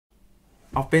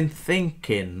I've been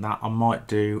thinking that I might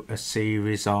do a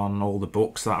series on all the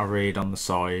books that I read on the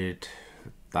side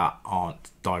that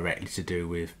aren't directly to do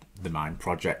with the main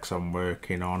projects I'm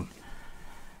working on.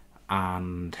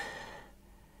 And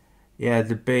yeah,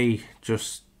 there'd be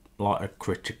just like a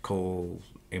critical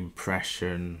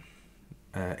impression,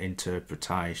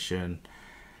 interpretation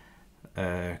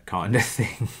kind of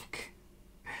thing.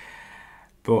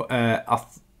 But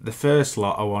the first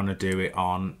lot I want to do it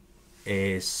on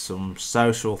is some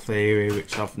social theory,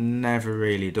 which I've never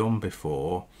really done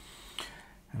before,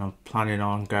 and I'm planning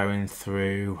on going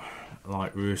through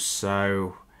like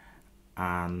Rousseau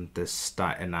and the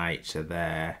state of nature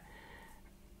there,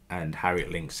 and how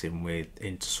it links in with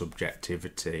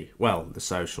intersubjectivity, well, the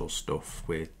social stuff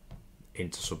with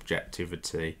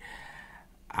intersubjectivity.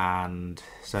 And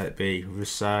so it'd be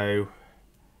Rousseau,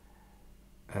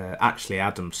 actually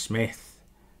Adam Smith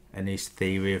and his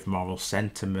theory of moral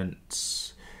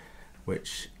sentiments,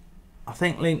 which I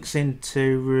think links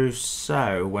into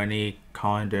Rousseau when he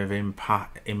kind of in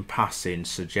passing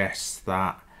suggests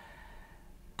that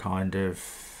kind of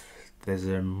there's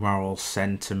a moral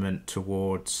sentiment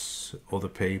towards other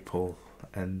people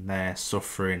and their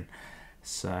suffering.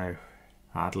 So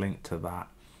I'd link to that.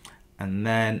 And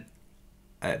then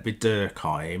it'd be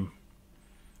Durkheim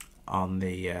on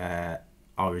the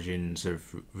origins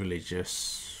of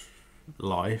religious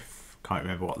life. Can't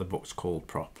remember what the book's called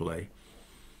properly.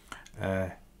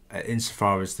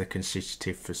 Insofar as the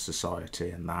constitutive for society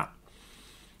and that.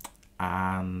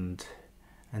 And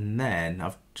then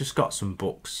I've just got some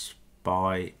books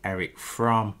by Erich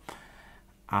Fromm,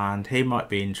 and he might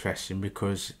be interesting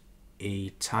because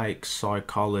he takes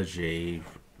psychology,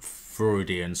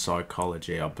 Freudian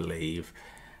psychology I believe,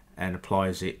 and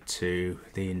applies it to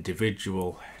the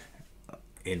individual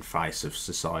in face of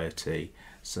society.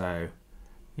 So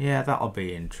yeah, that'll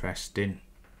be interesting.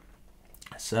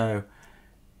 So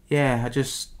yeah, I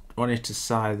just wanted to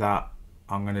say that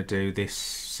I'm going to do this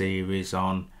series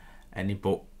on any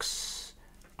books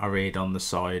I read on the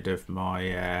side of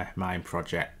my main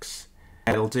projects.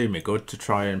 It'll do me good to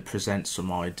try and present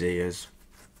some ideas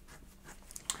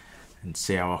and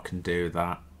see how I can do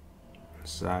that.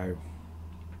 So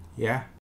yeah.